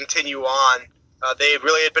as they continue on. They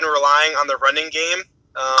really had been relying on the running game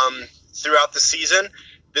throughout the season.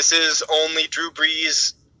 This is only Drew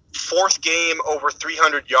Brees' 4th game over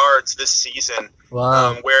 300 yards this season.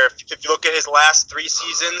 Wow. Where if you look at his last 3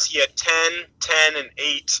 seasons, he had 10, 10, and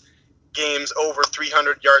 8 games over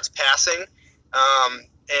 300 yards passing.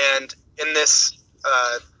 And in this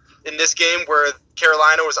game where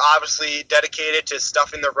Carolina was obviously dedicated to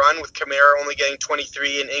stuffing the run, with Kamara only getting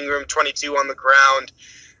 23 and Ingram 22 on the ground,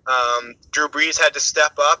 Drew Brees had to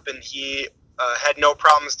step up, and he had no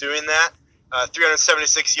problems doing that.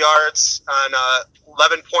 376 yards on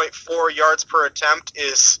 11.4 yards per attempt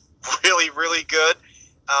is really, really good,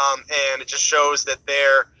 and it just shows that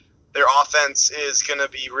their offense is going to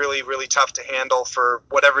be really, really tough to handle for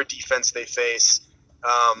whatever defense they face.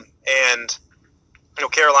 And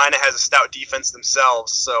Carolina has a stout defense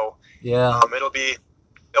themselves, so Yeah. it'll be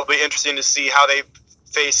interesting to see how they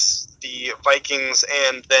face the Vikings,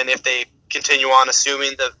 and then if they continue on,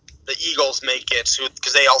 assuming the Eagles make it,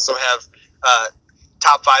 because they also have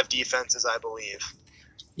top 5 defenses, I believe.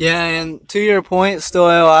 Yeah, and to your point,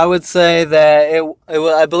 Stoyo, I would say that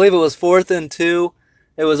I believe it was 4th and 2.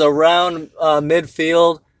 It was around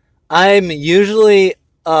midfield. I'm usually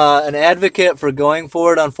an advocate for going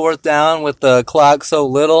for it on 4th down with the clock so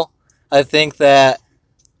little. I think that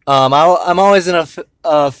I'm always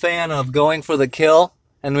a fan of going for the kill,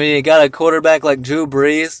 and when you got a quarterback like Drew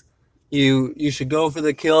Brees, you should go for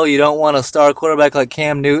the kill. You don't want a star quarterback like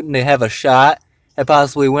Cam Newton to have a shot at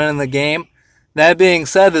possibly winning the game. That being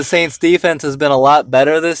said, the Saints defense has been a lot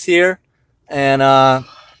better this year, and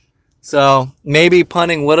so maybe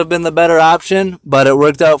punting would have been the better option, but it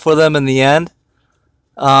worked out for them in the end.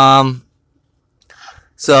 Um,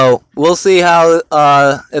 so we'll see how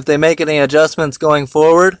if they make any adjustments going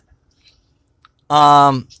forward.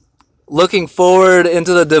 Um, Looking forward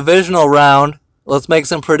into the divisional round, let's make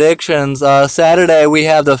some predictions. Saturday we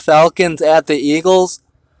have the Falcons at the Eagles.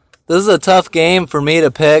 This is a tough game for me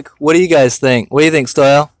to pick. What do you guys think? What do you think,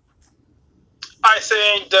 Stoyo? I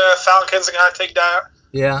think the Falcons are going to take that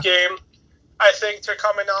Yeah. game. I think they're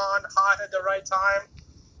coming on hot at the right time.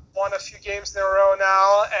 Won a few games in a row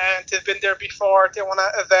now, and they've been there before. They want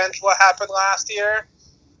to avenge what happened last year.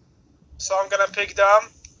 So I'm going to pick them.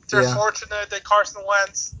 They're fortunate that Carson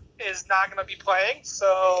Wentz is not going to be playing.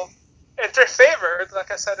 So it's their favored,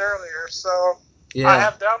 like I said earlier. So I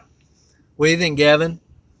have them. What do you think, Gavin?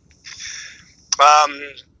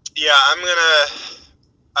 Yeah, I'm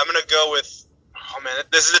gonna go with. Oh man,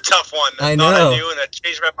 this is a tough one. I I thought I know. knew, and I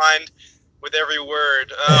changed my mind with every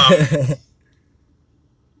word.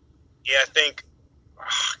 Yeah, I think.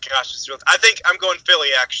 Oh, gosh, I think I'm going Philly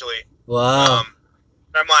actually. Wow.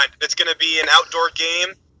 Never mind. It's going to be an outdoor game.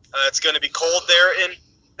 It's going to be cold there in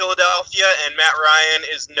Philadelphia, and Matt Ryan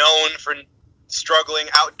is known for struggling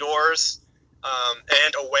outdoors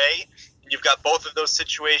and away. And you've got both of those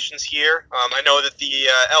situations here. I know that the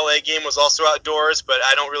LA game was also outdoors, but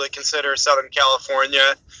I don't really consider Southern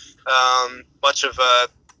California much of a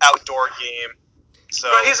outdoor game. So,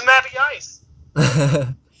 But he's Matty Ice.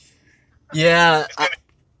 Yeah. it's going to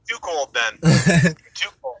be too cold then. Too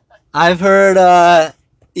cold. I've heard,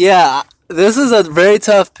 yeah, this is a very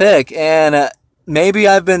tough pick, and maybe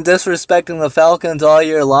I've been disrespecting the Falcons all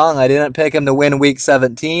year long. I didn't pick them to win Week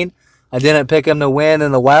 17. I didn't pick them to win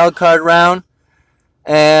in the wild card round,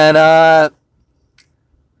 and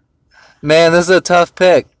man, this is a tough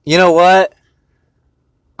pick. You know what?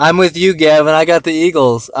 I'm with you, Gavin. I got the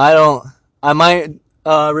Eagles. I might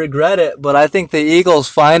regret it, but I think the Eagles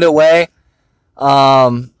find a way.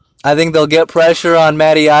 I think they'll get pressure on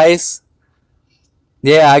Matty Ice.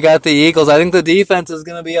 Yeah, I got the Eagles. I think the defense is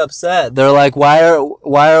going to be upset. They're like, why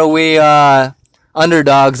are we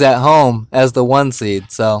underdogs at home as the 1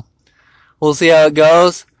 seed? So we'll see how it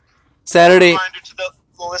goes. Saturday. Reminder to the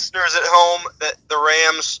listeners at home that the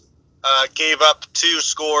Rams gave up 2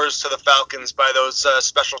 scores to the Falcons by those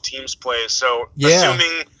special teams plays. So,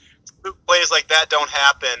 assuming plays like that don't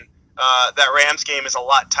happen, that Rams game is a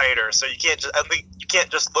lot tighter. So you can't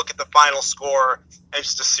just look at the final score and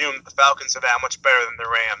just assume that the Falcons are that much better than the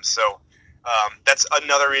Rams. So that's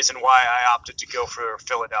another reason why I opted to go for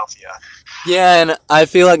Philadelphia. Yeah, and I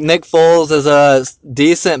feel like Nick Foles is a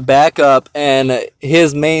decent backup, and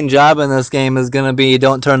his main job in this game is going to be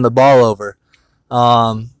don't turn the ball over.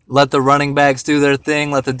 Let the running backs do their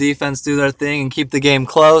thing, let the defense do their thing, and keep the game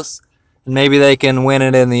close, and maybe they can win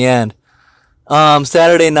it in the end.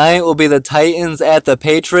 Saturday night will be the Titans at the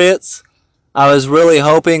Patriots. I was really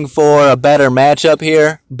hoping for a better matchup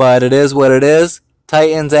here, but it is what it is.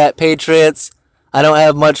 Titans at Patriots. I don't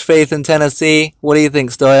have much faith in Tennessee. What do you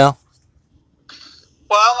think, Stoyo?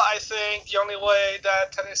 Well, I think the only way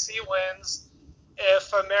that Tennessee wins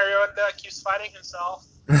if Mariota keeps fighting himself.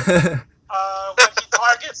 When he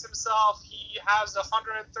targets himself, he has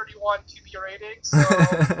 131 QB rating. So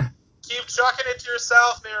keep chucking it to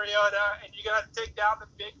yourself, Mariota, and you're gonna take down the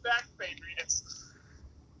big back Patriots.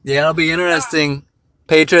 Yeah, it'll be interesting.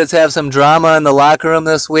 Patriots have some drama in the locker room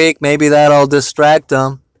this week. Maybe that'll distract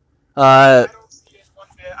them. I don't see it one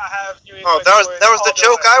bit. I have New England. That was the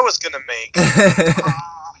joke I was gonna make.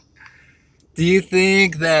 Do you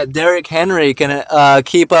think that Derrick Henry can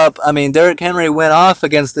keep up? I mean, Derrick Henry went off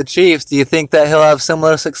against the Chiefs. Do you think that he'll have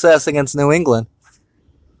similar success against New England?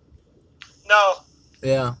 No.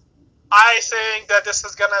 Yeah. I think that this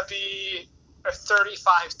is gonna be a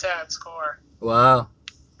 35-10 score. Wow.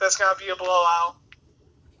 That's gonna be a blowout.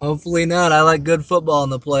 Hopefully not. I like good football in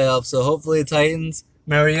the playoffs, so hopefully Titans.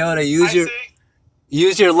 Mariota, I think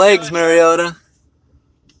use your legs, Belichick. Mariota.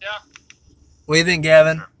 Yeah. What do you think,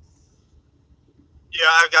 Gavin? Yeah,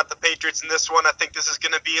 I've got the Patriots in this one. I think this is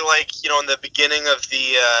going to be like, in the beginning of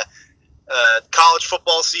the college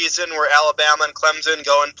football season where Alabama and Clemson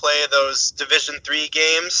go and play those Division III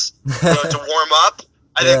games, to warm up.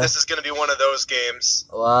 I think Yeah. this is going to be one of those games.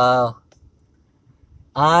 Wow.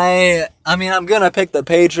 I mean, I'm gonna pick the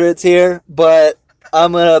Patriots here, but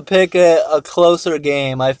I'm gonna pick a closer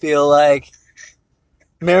game. I feel like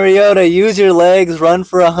Mariota, use your legs, run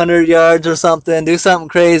for 100 yards or something, do something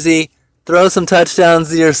crazy, throw some touchdowns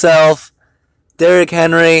to yourself. Derrick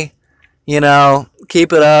Henry,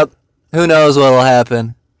 keep it up. Who knows what'll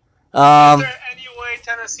happen? Is Um, there any way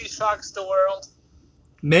Tennessee shocks the world?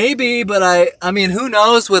 Maybe, but I mean, who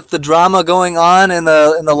knows with the drama going on in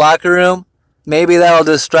the locker room? Maybe that'll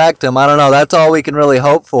distract him. I don't know. That's all we can really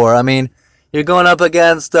hope for. I mean, you're going up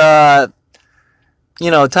against Tom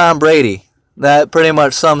Brady. That pretty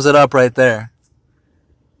much sums it up right there.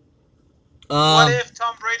 What Um, if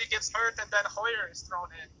Tom Brady gets hurt and then Hoyer is thrown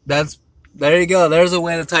in? that's there you go. There's a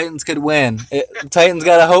way the Titans could win. The Titans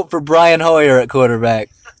got to hope for Brian Hoyer at quarterback.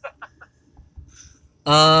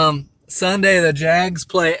 Sunday the Jags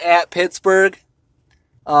play at Pittsburgh.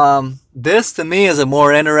 This to me is a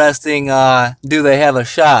more interesting. Do they have a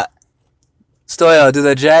shot? Stoyo, do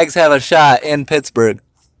the Jags have a shot in Pittsburgh?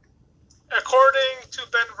 According to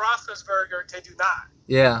Ben Roethlisberger, they do not.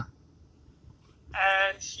 Yeah.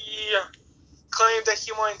 And he claimed that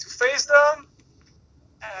he wanted to face them,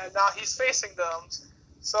 and now he's facing them.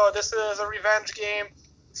 So this is a revenge game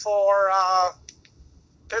for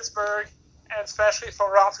Pittsburgh, and especially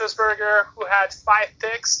for Roethlisberger, who had 5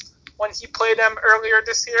 picks when he played them earlier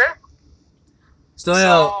this year. So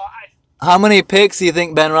Stoyo, how many picks do you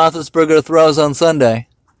think Ben Roethlisberger throws on Sunday?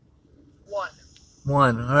 won.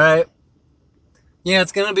 One. All right. Yeah,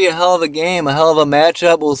 it's going to be a hell of a game, a hell of a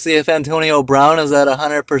matchup. We'll see if Antonio Brown is at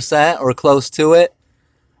 100% or close to it.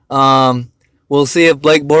 Um, we'll see if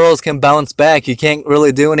Blake Bortles can bounce back. You can't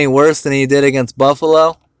really do any worse than he did against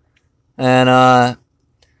Buffalo. And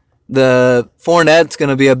the Fournette's going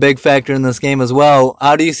to be a big factor in this game as well.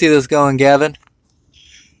 How do you see this going, Gavin?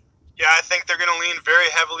 Yeah, I think they're going to lean very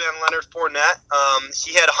heavily on Leonard Fournette.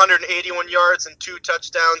 He had 181 yards and 2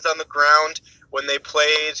 touchdowns on the ground when they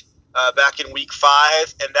played back in Week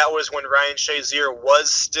 5, and that was when Ryan Shazier was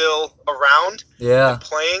still around Yeah. and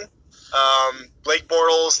playing. Blake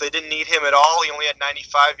Bortles, they didn't need him at all. He only had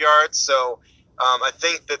 95 yards, so I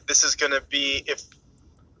think that this is going to be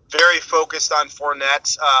very focused on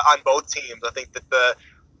Fournette on both teams. I think that the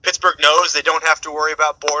Pittsburgh knows they don't have to worry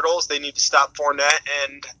about Bortles. They need to stop Fournette,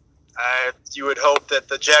 and you would hope that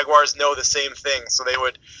the Jaguars know the same thing. So they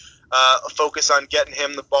would focus on getting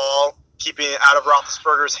him the ball, keeping it out of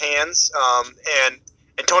Roethlisberger's hands. And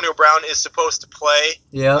Antonio Brown is supposed to play.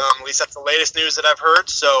 Yeah. At least that's the latest news that I've heard.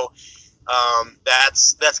 So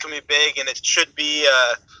that's going to be big, and it should be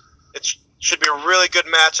a really good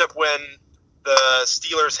matchup when the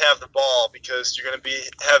Steelers have the ball, because you're going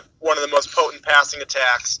to have one of the most potent passing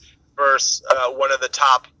attacks versus one of the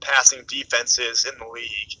top passing defenses in the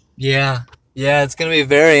league. Yeah. Yeah, it's going to be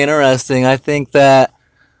very interesting. I think that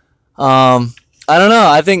I don't know.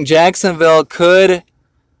 I think Jacksonville could.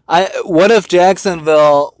 What if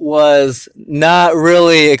Jacksonville was not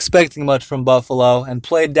really expecting much from Buffalo and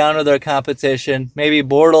played down to their competition? Maybe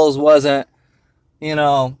Bortles wasn't,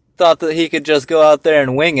 thought that he could just go out there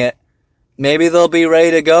and wing it. Maybe they'll be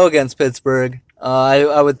ready to go against Pittsburgh.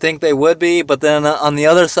 I would think they would be, but then on the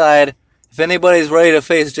other side, if anybody's ready to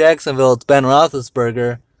face Jacksonville, it's Ben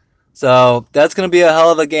Roethlisberger. So that's going to be a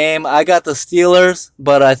hell of a game. I got the Steelers,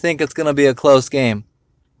 but I think it's going to be a close game.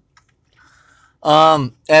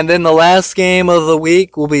 And then the last game of the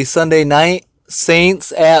week will be Sunday night,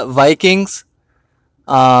 Saints at Vikings.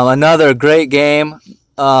 Another great game.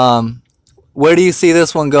 Where do you see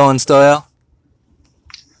this one going, Stoyo?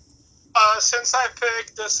 Since I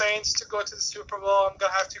picked the Saints to go to the Super Bowl, I'm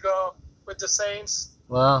gonna have to go with the Saints,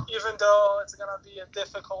 Wow. even though it's gonna be a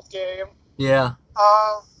difficult game. Yeah.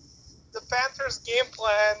 The Panthers' game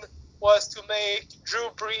plan was to make Drew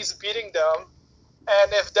Brees beating them,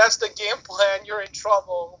 and if that's the game plan, you're in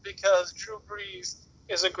trouble because Drew Brees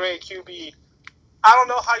is a great QB. I don't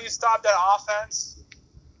know how you stop that offense.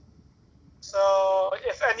 So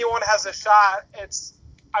if anyone has a shot, it's,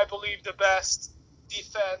 I believe, the best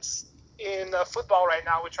defense in football right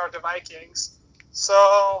now, which are the Vikings.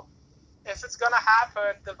 So if it's going to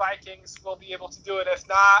happen, the Vikings will be able to do it. If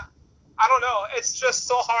not, I don't know. It's just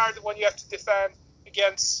so hard when you have to defend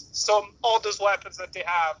against all those weapons that they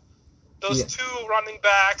have. Those Yeah. two running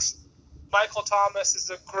backs, Michael Thomas is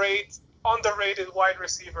a great underrated wide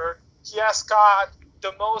receiver. He has got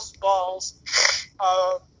the most balls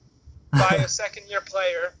by a second-year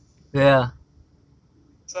player. Yeah.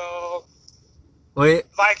 So Wait.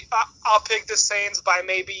 I'll pick the Saints by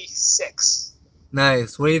maybe 6.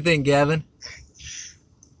 Nice. What do you think, Gavin?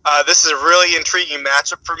 This is a really intriguing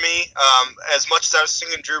matchup for me. As much as I was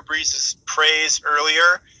singing Drew Brees' praise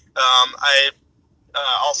earlier, I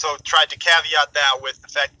also tried to caveat that with the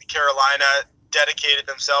fact that Carolina dedicated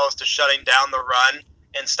themselves to shutting down the run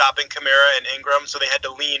and stopping Kamara and Ingram, so they had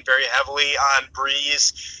to lean very heavily on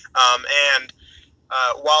Brees. And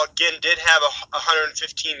while Ginn did have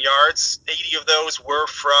 115 yards, 80 of those were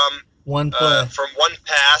One play. from one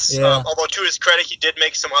pass. Yeah. Although to his credit, he did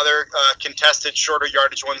make some other contested, shorter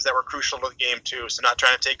yardage ones that were crucial to the game too. So not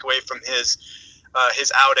trying to take away from his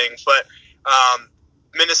outing, but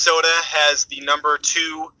Minnesota has the number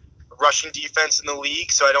 2 rushing defense in the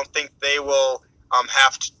league, so I don't think they will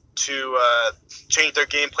have to change their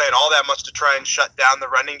game plan all that much to try and shut down the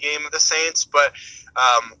running game of the Saints. But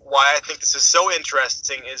why I think this is so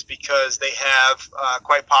interesting is because they have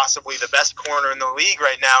quite possibly the best corner in the league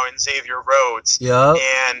right now in Xavier Rhodes. Yup.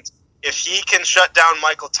 And if he can shut down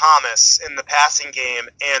Michael Thomas in the passing game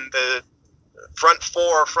and the front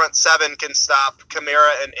 7 can stop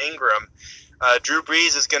Kamara and Ingram, Drew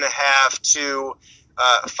Brees is going to have to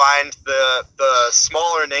find the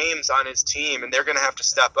smaller names on his team, and they're going to have to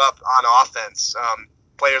step up on offense.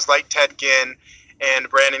 Players like Ted Ginn and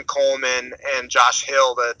Brandon Coleman and Josh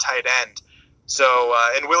Hill, the tight end. So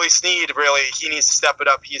and Willie Snead, really, he needs to step it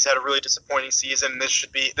up. He's had a really disappointing season.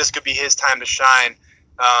 This could be his time to shine.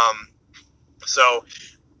 So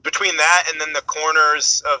between that and then the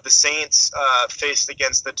corners of the Saints faced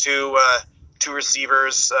against the two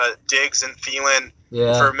receivers, Diggs and Thielen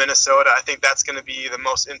for Minnesota, I think that's going to be the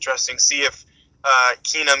most interesting. See if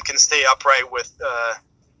Keenum can stay upright with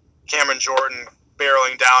Cameron Jordan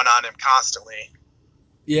barreling down on him constantly.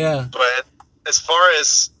 Yeah. But as far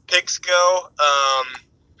as picks go,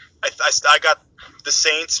 I got the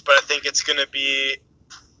Saints, but I think it's going to be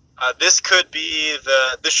this should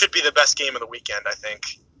be the best game of the weekend, I think.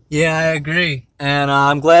 Yeah, I agree. And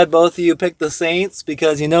I'm glad both of you picked the Saints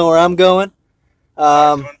because you know where I'm going.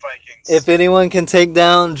 I'm doing Vikings. If anyone can take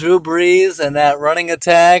down Drew Brees and that running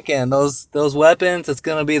attack and those weapons, it's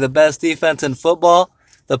going to be the best defense in football.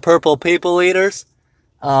 The Purple People Eaters.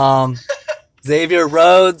 Xavier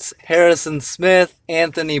Rhodes, Harrison Smith,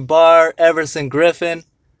 Anthony Barr, Everson Griffin.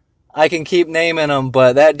 I can keep naming them,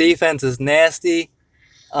 but that defense is nasty.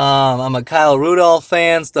 I'm a Kyle Rudolph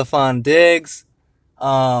fan, Stephon Diggs.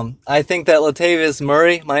 I think that Latavius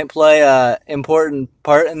Murray might play an important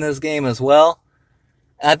part in this game as well.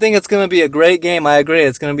 I think it's going to be a great game. I agree.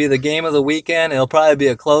 It's going to be the game of the weekend. It'll probably be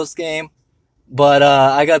a close game. But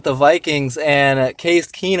I got the Vikings and Case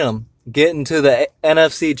Keenum getting to the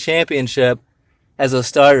NFC Championship as a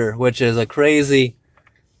starter, which is a crazy,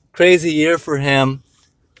 crazy year for him.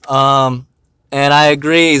 And I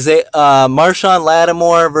agree. Marshawn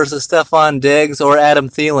Lattimore versus Stephon Diggs or Adam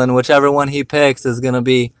Thielen, whichever one he picks, is going to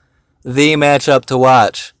be the matchup to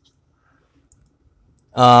watch.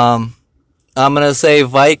 I'm going to say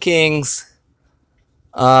Vikings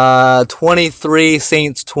 23,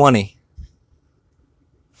 Saints 20.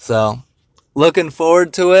 So, looking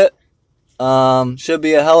forward to it. Should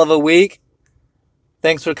be a hell of a week.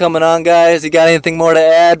 Thanks for coming on, guys. You got anything more to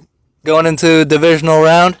add going into divisional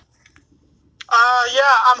round? Yeah,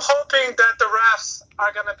 I'm hoping that the refs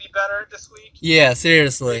are going to be better this week. Yeah,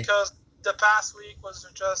 seriously. Because the past week was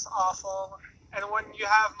just awful. And when you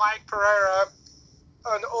have Mike Pereira,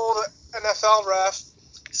 an old NFL ref,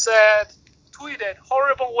 tweeted,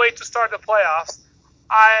 horrible way to start the playoffs.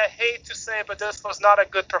 I hate to say, but this was not a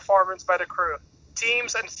good performance by the crew.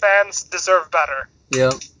 Teams and fans deserve better.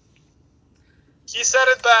 Yep. He said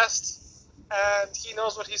it best, and he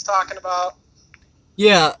knows what he's talking about.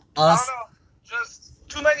 Yeah. I don't know. Just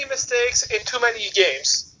too many mistakes in too many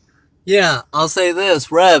games. Yeah, I'll say this,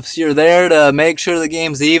 refs, you're there to make sure the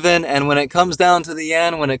game's even, and when it comes down to the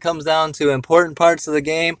end, when it comes down to important parts of the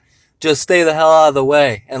game, just stay the hell out of the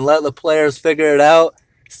way and let the players figure it out.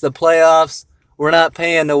 It's the playoffs. We're not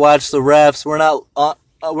paying to watch the refs.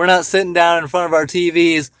 We're not sitting down in front of our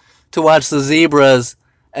TVs to watch the zebras,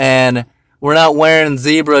 and we're not wearing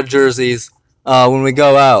zebra jerseys when we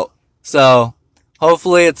go out. So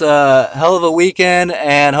hopefully it's a hell of a weekend,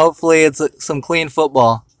 and hopefully it's some clean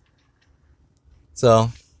football.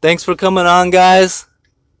 So, thanks for coming on, guys.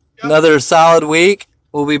 Yep. Another solid week.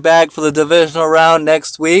 We'll be back for the divisional round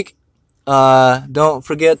next week. Don't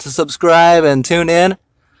forget to subscribe and tune in.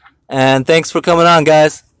 And thanks for coming on,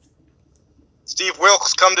 guys. Steve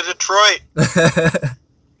Wilkes, come to Detroit. I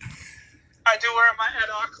do wear my Ed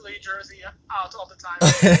Ockley jersey out all the time.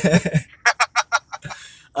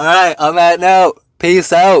 All right, on that note,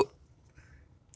 peace out.